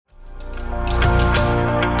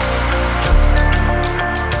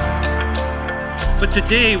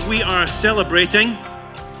Today we are celebrating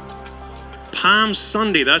Palm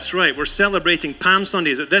Sunday. That's right, we're celebrating Palm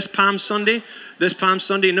Sunday. Is it this Palm Sunday? This Palm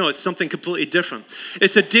Sunday? No, it's something completely different.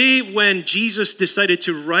 It's a day when Jesus decided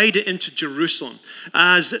to ride into Jerusalem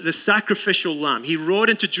as the sacrificial lamb. He rode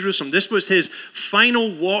into Jerusalem. This was his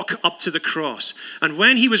final walk up to the cross. And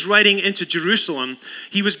when he was riding into Jerusalem,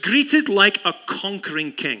 he was greeted like a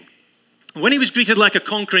conquering king. When he was greeted like a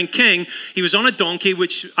conquering king, he was on a donkey,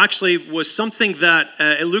 which actually was something that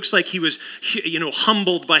it looks like he was,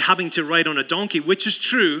 humbled by having to ride on a donkey, which is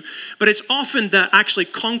true. But it's often that actually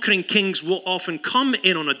conquering kings will often come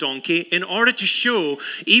in on a donkey in order to show,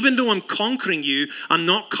 even though I'm conquering you, I'm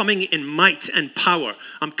not coming in might and power.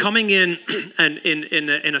 I'm coming in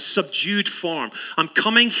a subdued form. I'm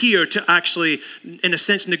coming here to actually, in a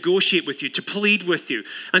sense, negotiate with you, to plead with you.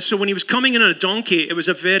 And so when he was coming in on a donkey, it was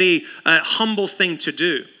a very humble thing to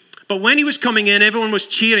do. But when he was coming in, everyone was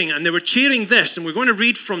cheering, and they were cheering this. And we're going to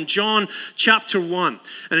read from John chapter 1.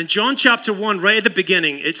 And in John chapter 1, right at the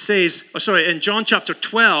beginning, it says, in John chapter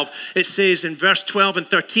 12, it says in verse 12 and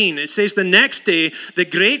 13, it says, the next day, the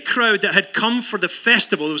great crowd that had come for the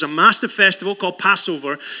festival, there was a massive festival called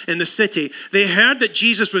Passover in the city, they heard that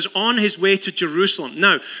Jesus was on his way to Jerusalem.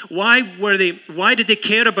 Now, why did they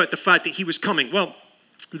care about the fact that he was coming? Well,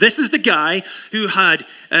 this is the guy who had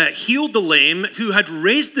healed the lame, who had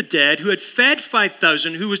raised the dead, who had fed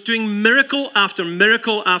 5,000, who was doing miracle after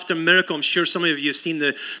miracle after miracle. I'm sure some of you have seen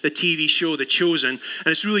the TV show, The Chosen, and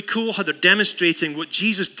it's really cool how they're demonstrating what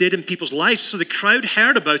Jesus did in people's lives. So the crowd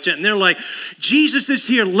heard about it, and they're like, Jesus is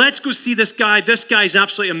here, let's go see this guy. This guy's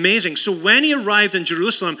absolutely amazing. So when he arrived in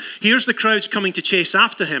Jerusalem, here's the crowds coming to chase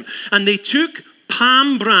after him. And they took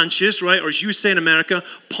palm branches, right? Or as you say in America,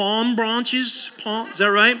 palm branches. Is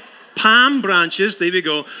that right? Palm branches. There we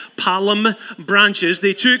go. Palm branches.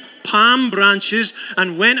 They took palm branches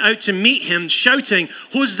and went out to meet him, shouting,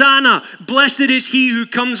 Hosanna! Blessed is he who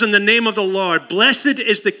comes in the name of the Lord. Blessed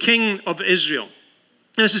is the King of Israel.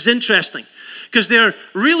 This is interesting, because they're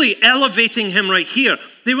really elevating him right here.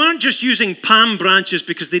 They weren't just using palm branches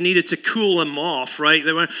because they needed to cool him off, right?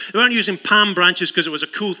 They weren't using palm branches because it was a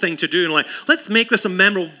cool thing to do. And like, let's make this a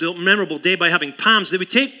memorable day by having palms. They would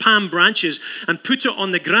take palm branches and put it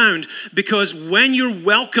on the ground, because when you're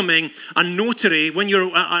welcoming a notary, when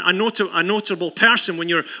you're a notable person, when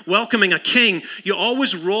you're welcoming a king, you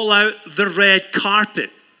always roll out the red carpet.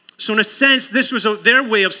 So in a sense, this was their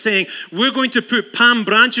way of saying, we're going to put palm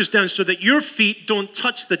branches down so that your feet don't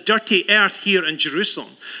touch the dirty earth here in Jerusalem.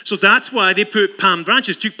 So that's why they put palm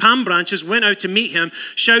branches, took palm branches, went out to meet him,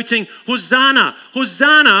 shouting, Hosanna.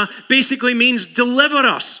 Hosanna basically means deliver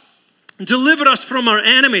us. Deliver us from our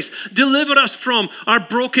enemies. Deliver us from our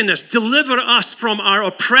brokenness. Deliver us from our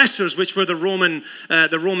oppressors, which were the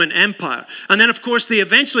Roman Empire. And then, of course, they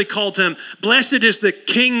eventually called him, Blessed is the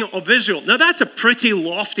King of Israel. Now, that's a pretty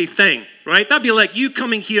lofty thing, right? That'd be like you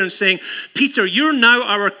coming here and saying, Peter, you're now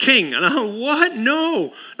our king. And I'm, what?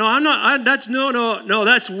 No, I'm not.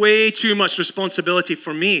 That's way too much responsibility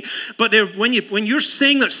for me. But when you're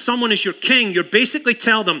saying that someone is your king, you're basically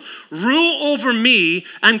telling them, rule over me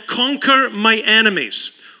and conquer my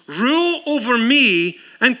enemies. Rule over me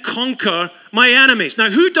and conquer my enemies. Now,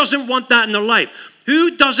 who doesn't want that in their life?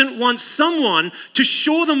 Who doesn't want someone to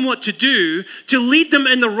show them what to do, to lead them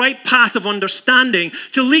in the right path of understanding,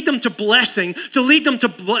 to lead them to blessing, to lead them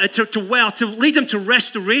to wealth, to lead them to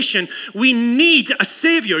restoration? We need a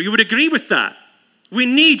savior. You would agree with that? We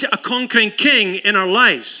need a conquering king in our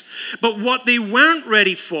lives. But what they weren't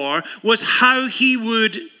ready for was how he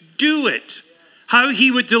would do it, how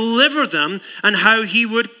he would deliver them, and how he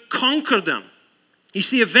would conquer them. You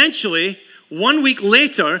see, eventually, 1 week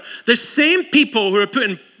later, the same people who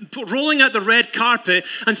are rolling out the red carpet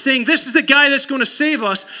and saying, this is the guy that's going to save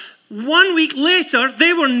us, 1 week later,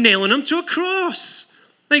 they were nailing him to a cross.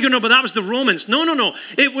 Now you go, no, but that was the Romans. No.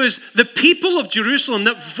 It was the people of Jerusalem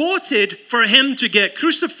that voted for him to get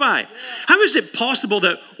crucified. How is it possible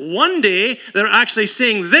that one day they're actually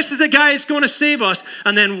saying, this is the guy that's going to save us,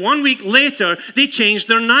 and then 1 week later, they changed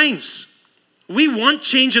their minds? We want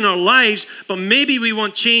change in our lives, but maybe we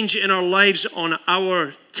want change in our lives on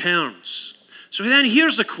our terms. So then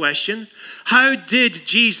here's the question. How did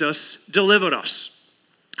Jesus deliver us?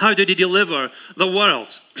 How did he deliver the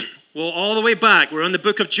world? Well, all the way back, we're in the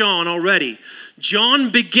book of John already. John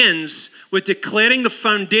begins with declaring the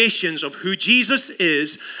foundations of who Jesus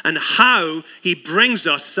is and how he brings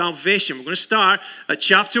us salvation. We're going to start at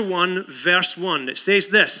chapter 1, verse 1. It says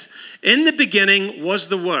this: "In the beginning was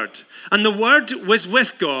the Word, and the Word was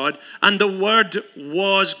with God, and the Word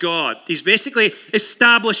was God." He's basically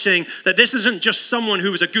establishing that this isn't just someone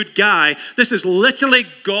who was a good guy. This is literally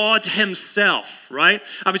God himself, right?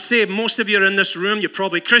 I would say most of you are in this room. You're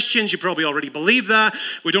probably Christians. You probably already believe that.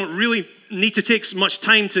 We don't really need to take much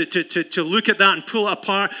time to look at that and pull it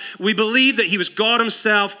apart. We believe that he was God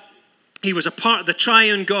himself. He was a part of the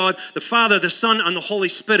triune God, the Father, the Son, and the Holy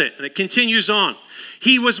Spirit. And it continues on.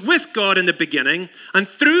 "He was with God in the beginning, and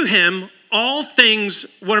through him all things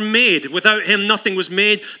were made. Without him nothing was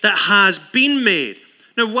made that has been made."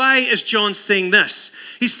 Now, why is John saying this?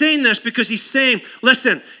 He's saying this because he's saying,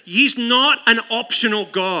 listen, he's not an optional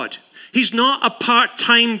God. He's not a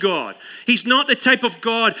part-time God. He's not the type of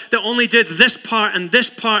God that only did this part and this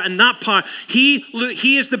part and that part. He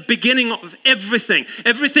is the beginning of everything.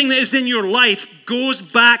 Everything that is in your life goes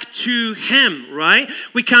back to him, right?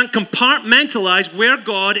 We can't compartmentalize where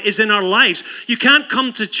God is in our lives. You can't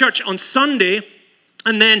come to church on Sunday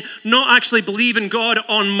and then not actually believe in God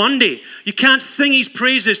on Monday. You can't sing his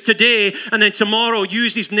praises today and then tomorrow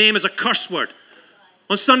use his name as a curse word.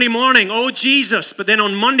 On Sunday morning, oh, Jesus. But then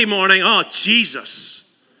on Monday morning, oh, Jesus.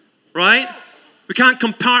 Right? We can't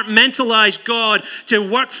compartmentalize God to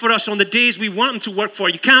work for us on the days we want him to work for.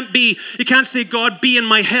 You can't say, God, be in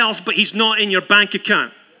my health, but he's not in your bank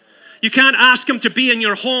account. You can't ask him to be in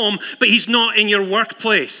your home, but he's not in your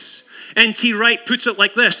workplace. N.T. Wright puts it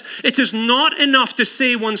like this: "It is not enough to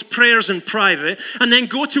say one's prayers in private and then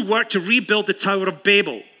go to work to rebuild the Tower of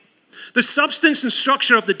Babel. The substance and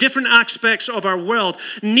structure of the different aspects of our world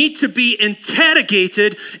need to be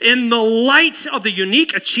interrogated in the light of the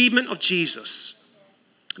unique achievement of Jesus."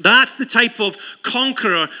 That's the type of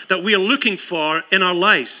conqueror that we are looking for in our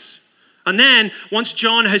lives. And then, once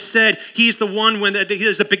John has said he's the one he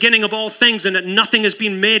is the beginning of all things and that nothing has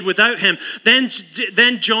been made without him,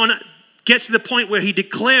 then John gets to the point where he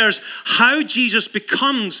declares how Jesus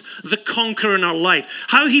becomes the conqueror in our life,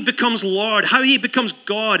 how he becomes Lord, how he becomes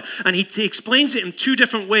God, and he explains it in two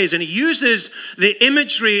different ways, and he uses the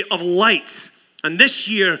imagery of light. And this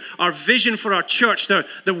year, our vision for our church, the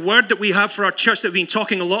word that we have for our church that we've been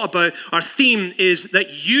talking a lot about, our theme is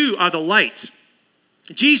that you are the light.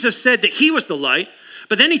 Jesus said that he was the light,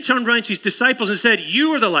 but then he turned around to his disciples and said,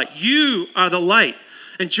 you are the light, you are the light.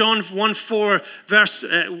 In John 1:4,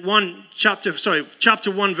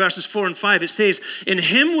 chapter 1, verses 4 and 5, it says, "In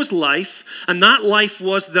him was life, and that life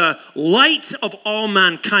was the light of all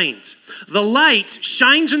mankind. The light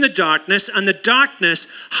shines in the darkness, and the darkness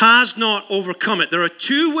has not overcome it." There are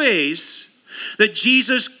two ways that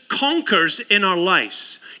Jesus conquers in our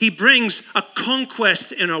lives. He brings a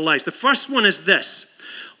conquest in our lives. The first one is this: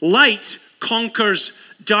 light conquers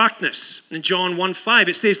darkness. In John 1:5,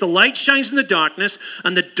 it says, "The light shines in the darkness,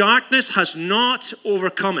 and the darkness has not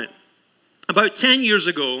overcome it." About 10 years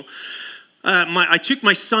ago, I took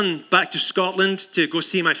my son back to Scotland to go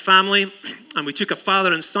see my family, and we took a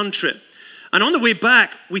father and son trip. And on the way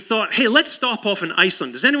back, we thought, hey, let's stop off in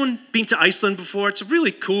Iceland. Has anyone been to Iceland before? It's a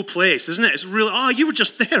really cool place, isn't it? It's really, oh, you were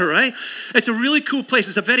just there, right? It's a really cool place.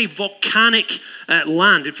 It's a very volcanic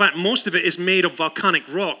land. In fact, most of it is made of volcanic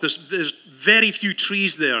rock. There's very few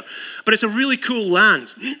trees there. But it's a really cool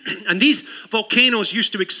land. And these volcanoes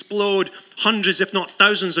used to explode hundreds, if not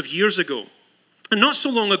thousands of years ago. And not so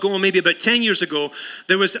long ago, maybe about 10 years ago,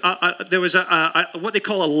 there was what they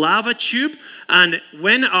call a lava tube. And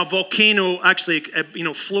when a volcano actually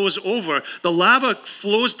flows over, the lava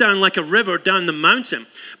flows down like a river down the mountain.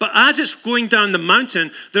 But as it's going down the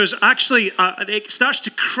mountain, there's actually, it starts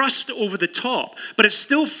to crust over the top, but it's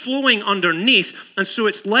still flowing underneath. And so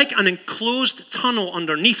it's like an enclosed tunnel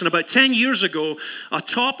underneath. And about 10 years ago, a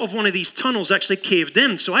top of one of these tunnels actually caved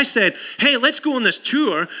in. So I said, hey, let's go on this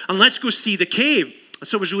tour and let's go see the cave.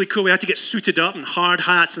 So it was really cool. We had to get suited up and hard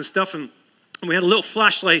hats and stuff, and we had a little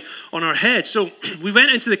flashlight on our head. So we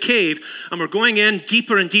went into the cave, and we're going in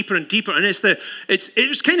deeper and deeper and deeper. And it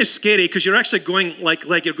was kind of scary because you're actually going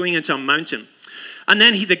like you're going into a mountain. And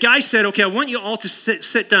then the guy said, okay, I want you all to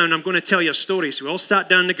sit down. I'm going to tell you a story. So we all sat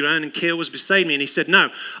down on the ground, and Cale was beside me, and he said, now,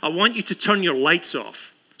 I want you to turn your lights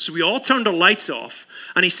off. So we all turned our lights off,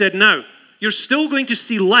 and he said, now, you're still going to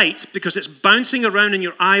see light because it's bouncing around in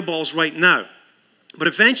your eyeballs right now. But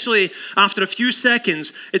eventually, after a few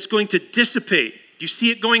seconds, it's going to dissipate. Do you see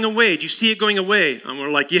it going away? Do you see it going away? And we're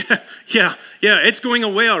like, yeah, it's going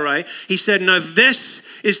away, all right. He said, now this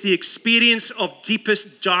is the experience of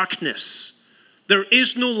deepest darkness. There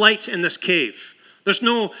is no light in this cave. There's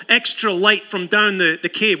no extra light from down the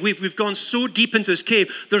cave. We've gone so deep into this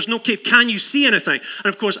cave, there's no cave. Can you see anything?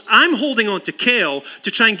 And of course, I'm holding on to Cale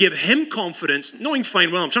to try and give him confidence, knowing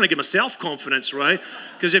fine well I'm trying to give myself confidence, right?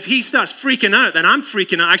 Because if he starts freaking out, then I'm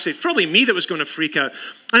freaking out. Actually, it's probably me that was going to freak out.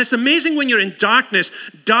 And it's amazing when you're in darkness.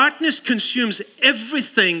 Darkness consumes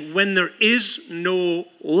everything when there is no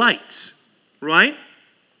light, right?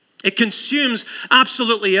 It consumes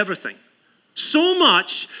absolutely everything. So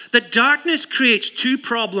much that darkness creates two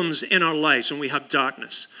problems in our lives when we have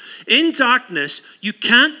darkness. In darkness, you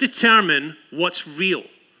can't determine what's real.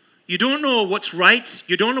 You don't know what's right.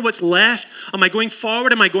 You don't know what's left. Am I going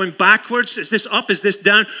forward? Am I going backwards? Is this up? Is this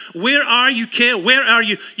down? Where are you, Cale? Where are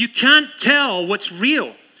you? You can't tell what's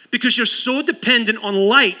real because you're so dependent on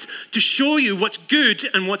light to show you what's good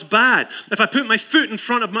and what's bad. If I put my foot in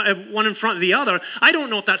front of one in front of the other, I don't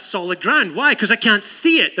know if that's solid ground. Why? Because I can't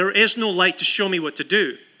see it. There is no light to show me what to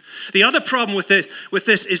do. The other problem with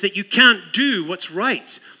this is that you can't do what's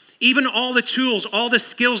right. Even all the tools, all the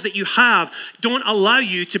skills that you have don't allow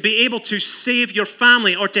you to be able to save your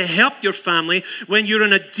family or to help your family when you're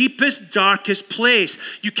in a deepest, darkest place.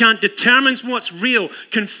 You can't determine what's real.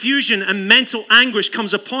 Confusion and mental anguish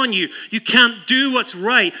comes upon you. You can't do what's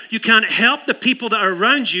right. You can't help the people that are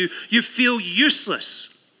around you. You feel useless.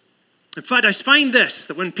 In fact, I find this,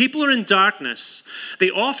 that when people are in darkness, they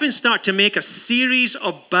often start to make a series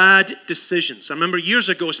of bad decisions. I remember years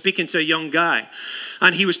ago speaking to a young guy,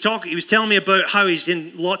 and he was telling me about how he's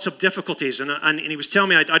in lots of difficulties, and he was telling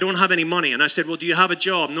me, I don't have any money. And I said, well, do you have a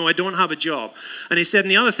job? No, I don't have a job. And he said,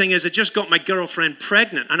 and the other thing is, I just got my girlfriend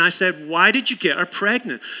pregnant. And I said, why did you get her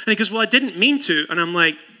pregnant? And he goes, well, I didn't mean to. And I'm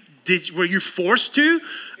like, were you forced to?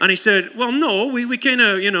 And he said, well, no, we kind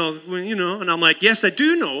of, and I'm like, yes, I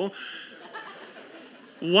do know.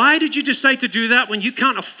 Why did you decide to do that when you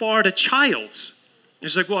can't afford a child?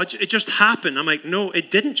 He's like, well, it just happened. I'm like, no,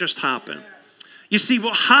 it didn't just happen. You see,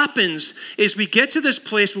 what happens is we get to this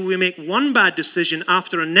place where we make one bad decision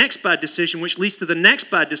after a next bad decision, which leads to the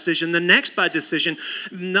next bad decision, the next bad decision.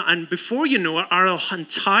 And before you know it, our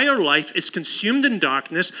entire life is consumed in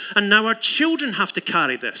darkness, and now our children have to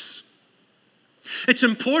carry this. It's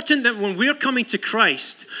important that when we're coming to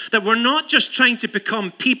Christ, that we're not just trying to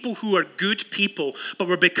become people who are good people, but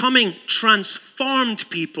we're becoming transformed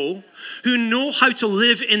people who know how to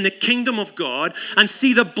live in the kingdom of God and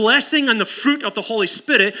see the blessing and the fruit of the Holy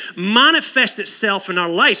Spirit manifest itself in our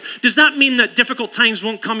lives. Does that mean that difficult times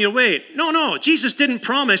won't come your way? No. Jesus didn't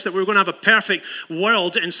promise that we were going to have a perfect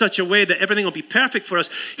world in such a way that everything will be perfect for us.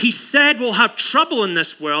 He said we'll have trouble in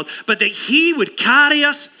this world, but that He would carry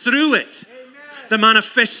us through it. The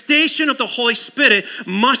manifestation of the Holy Spirit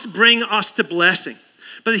must bring us to blessing.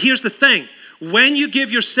 But here's the thing. When you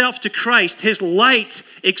give yourself to Christ, His light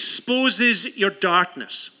exposes your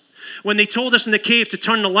darkness. When they told us in the cave to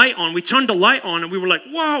turn the light on, we turned the light on and we were like,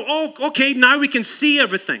 wow, oh, okay, now we can see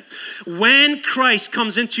everything. When Christ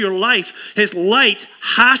comes into your life, His light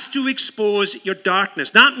has to expose your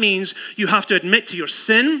darkness. That means you have to admit to your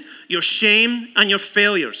sin, your shame, and your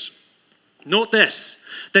failures. Note this,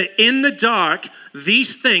 that in the dark,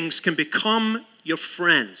 these things can become your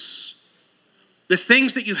friends. The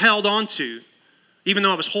things that you held on to, even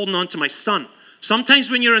though I was holding on to my son. Sometimes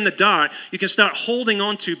when you're in the dark, you can start holding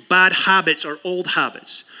on to bad habits or old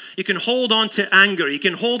habits. You can hold on to anger. You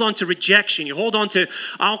can hold on to rejection. You hold on to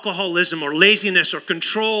alcoholism or laziness or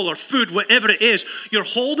control or food, whatever it is. You're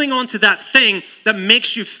holding on to that thing that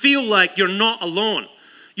makes you feel like you're not alone.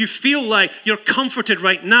 You feel like you're comforted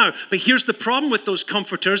right now. But here's the problem with those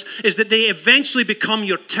comforters is that they eventually become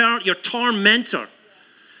your tormentor.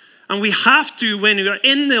 And we have to, when we're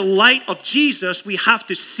in the light of Jesus, we have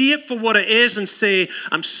to see it for what it is and say,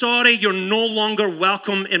 I'm sorry, you're no longer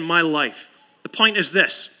welcome in my life. The point is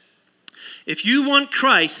this. If you want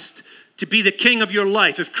Christ to be the king of your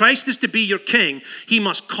life, if Christ is to be your king, He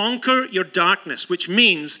must conquer your darkness, which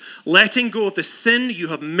means letting go of the sin you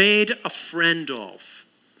have made a friend of.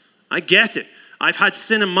 I get it. I've had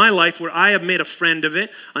sin in my life where I have made a friend of it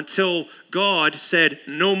until God said,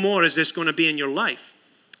 no more is this going to be in your life.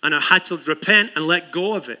 And I had to repent and let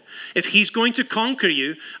go of it. If He's going to conquer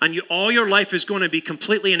you and all your life is going to be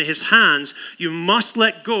completely in His hands, you must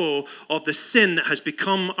let go of the sin that has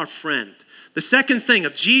become our friend. The second thing,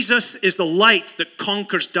 if Jesus is the light that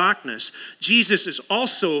conquers darkness, Jesus is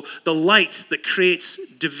also the light that creates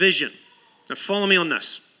division. Now follow me on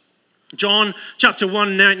this. John chapter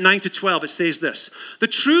 1, 9 to 12, it says this. The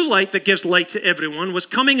true light that gives light to everyone was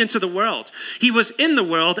coming into the world. He was in the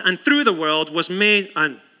world, and through the world was made,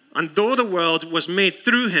 and And though the world was made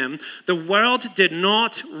through him, the world did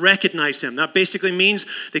not recognize him. That basically means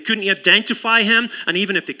they couldn't identify him. And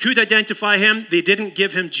even if they could identify him, they didn't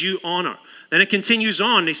give him due honor. Then it continues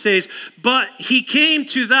on. He says, but he came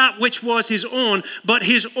to that which was his own, but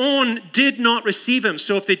his own did not receive him.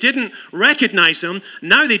 So if they didn't recognize him,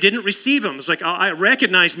 now they didn't receive him. It's like, I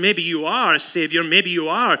recognize maybe you are a savior, maybe you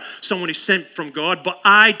are someone who's sent from God, but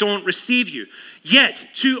I don't receive you. Yet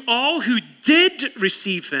to all who did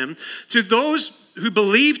receive him, to those who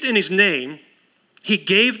believed in his name, he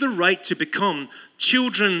gave the right to become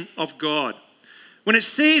children of God. When it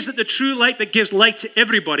says that the true light that gives light to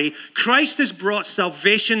everybody, Christ has brought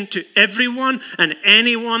salvation to everyone and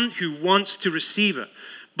anyone who wants to receive it.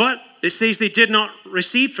 But it says they did not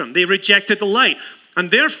receive him. They rejected the light.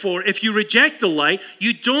 And therefore, if you reject the light,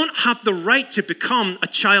 you don't have the right to become a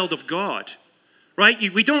child of God.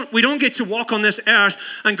 Right? We don't get to walk on this earth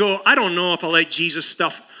and go, I don't know if I like Jesus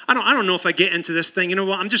stuff. I don't know if I get into this thing. You know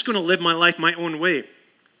what? I'm just going to live my life my own way.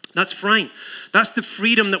 That's fine. That's the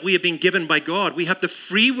freedom that we have been given by God. We have the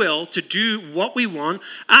free will to do what we want,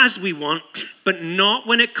 as we want, but not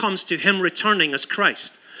when it comes to him returning as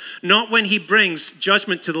Christ. Not when he brings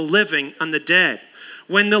judgment to the living and the dead.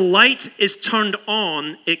 When the light is turned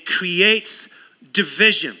on, it creates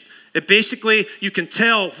division. It basically, you can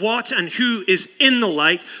tell what and who is in the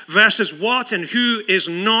light versus what and who is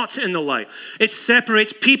not in the light. It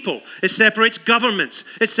separates people. It separates governments.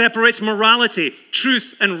 It separates morality,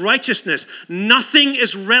 truth, and righteousness. Nothing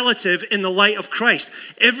is relative in the light of Christ.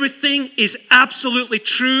 Everything is absolutely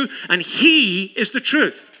true, and he is the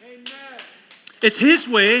truth. Amen. It's his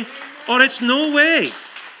way, or it's no way.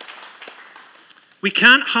 We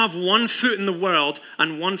can't have one foot in the world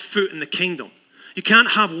and one foot in the kingdom. You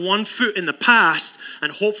can't have one foot in the past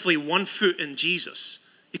and hopefully one foot in Jesus.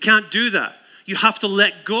 You can't do that. You have to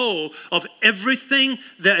let go of everything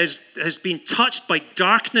that has been touched by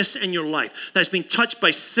darkness in your life, that has been touched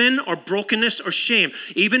by sin or brokenness or shame.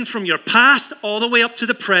 Even from your past all the way up to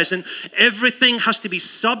the present, everything has to be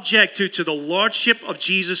subject to the lordship of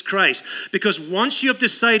Jesus Christ. Because once you have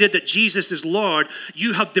decided that Jesus is Lord,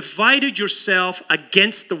 you have divided yourself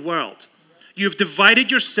against the world. You've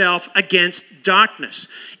divided yourself against darkness.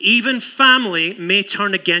 Even family may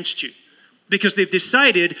turn against you because they've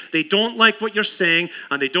decided they don't like what you're saying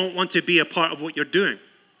and they don't want to be a part of what you're doing.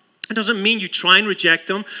 It doesn't mean you try and reject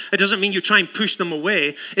them. It doesn't mean you try and push them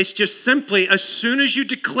away. It's just simply as soon as you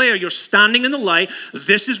declare you're standing in the light,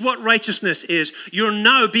 this is what righteousness is, you're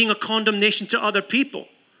now being a condemnation to other people.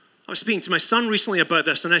 I was speaking to my son recently about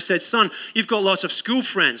this, and I said, son, you've got lots of school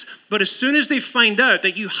friends, but as soon as they find out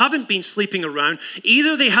that you haven't been sleeping around,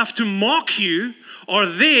 either they have to mock you or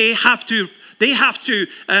they have to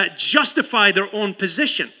justify their own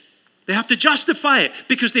position. They have to justify it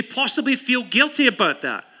because they possibly feel guilty about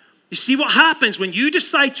that. You see what happens when you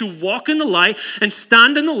decide to walk in the light and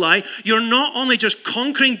stand in the light, you're not only just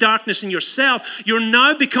conquering darkness in yourself, you're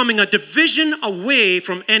now becoming a division away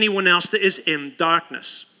from anyone else that is in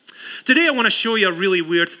darkness. Today I want to show you a really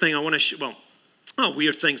weird thing. Not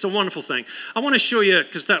weird thing, it's a wonderful thing. I want to show you,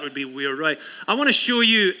 because that would be weird, right? I want to show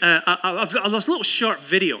you a little short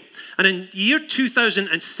video. And in the year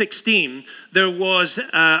 2016, there was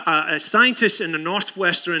a scientist in the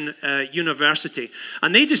Northwestern University,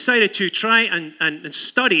 and they decided to try and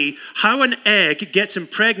study how an egg gets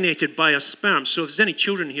impregnated by a sperm. So if there's any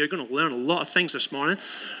children here, you're going to learn a lot of things this morning,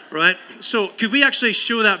 right? So could we actually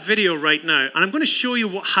show that video right now? And I'm going to show you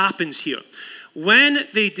what happens here. When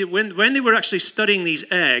they were actually studying these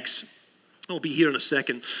eggs, I'll be here in a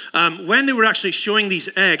second. When they were actually showing these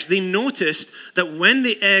eggs, they noticed that when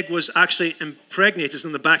the egg was actually impregnated, it's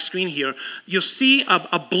on the back screen here, you'll see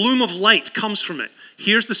a bloom of light comes from it.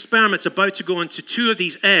 Here's the sperm, it's about to go into two of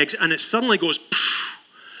these eggs, and it suddenly goes,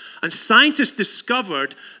 and scientists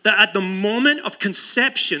discovered that at the moment of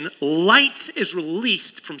conception, light is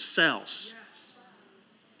released from cells.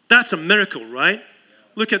 That's a miracle, right?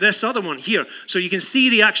 Look at this other one here. So you can see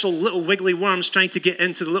the actual little wiggly worms trying to get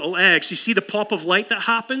into the little eggs. You see the pop of light that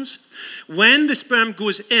happens? When the sperm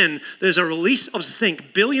goes in, there's a release of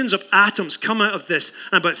zinc. Billions of atoms come out of this,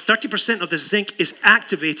 and about 30% of the zinc is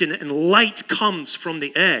activated, and light comes from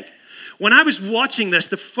the egg. When I was watching this,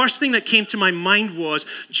 the first thing that came to my mind was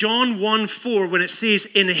John 1:4, when it says,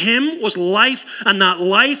 in him was life, and that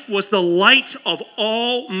life was the light of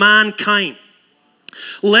all mankind.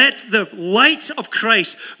 Let the light of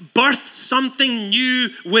Christ birth something new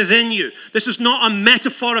within you. This is not a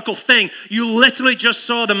metaphorical thing. You literally just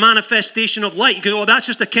saw the manifestation of light. You go, oh, that's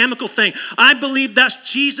just a chemical thing. I believe that's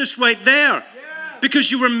Jesus right there.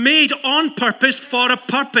 Because you were made on purpose for a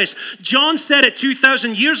purpose. John said it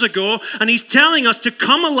 2,000 years ago, and he's telling us to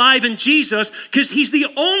come alive in Jesus because he's the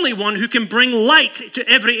only one who can bring light to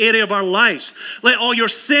every area of our lives. Let all your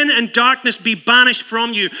sin and darkness be banished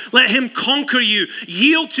from you. Let him conquer you.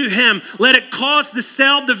 Yield to him. Let it cause the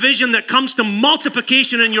cell division that comes to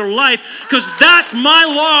multiplication in your life, because that's my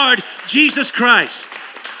Lord Jesus Christ.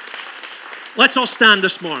 Let's all stand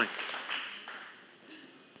this morning.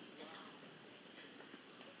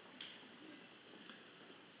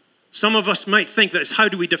 Some of us might think that it's how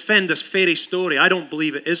do we defend this fairy story? I don't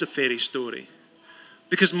believe it is a fairy story,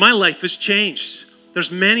 because my life has changed. There's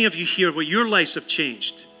many of you here where your lives have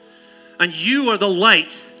changed, and you are the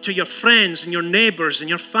light to your friends and your neighbors and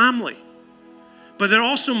your family. But there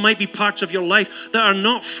also might be parts of your life that are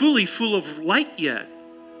not fully full of light yet.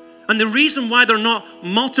 And the reason why they're not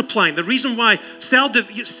multiplying, the reason why cell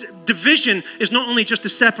division is not only just a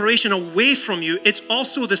separation away from you, it's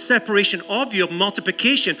also the separation of you, of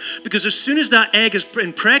multiplication. Because as soon as that egg is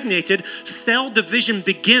impregnated, cell division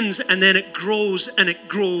begins, and then it grows and it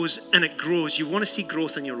grows and it grows. You want to see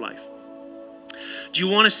growth in your life? Do you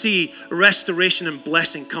want to see restoration and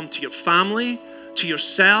blessing come to your family, to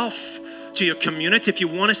yourself, to your community? If you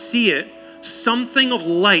want to see it, something of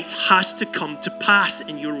light has to come to pass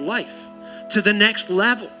in your life to the next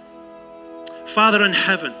level. Father in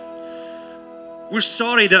heaven, we're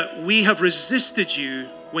sorry that we have resisted you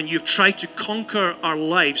when you've tried to conquer our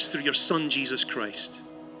lives through your Son, Jesus Christ.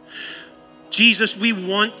 Jesus, we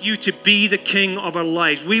want you to be the King of our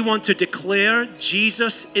lives. We want to declare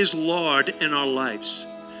Jesus is Lord in our lives.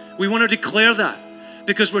 We want to declare that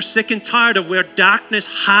because we're sick and tired of where darkness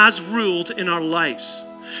has ruled in our lives.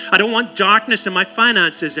 I don't want darkness in my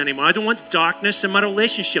finances anymore. I don't want darkness in my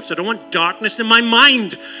relationships. I don't want darkness in my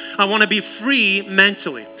mind. I want to be free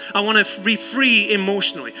mentally. I want to be free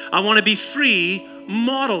emotionally. I want to be free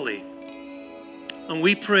morally. And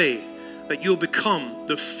we pray that you'll become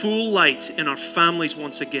the full light in our families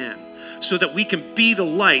once again, so that we can be the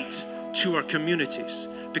light to our communities,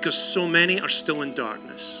 because so many are still in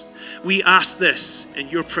darkness. We ask this in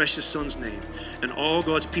your precious Son's name. And all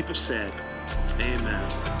God's people said,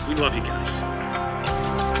 amen. We love you guys.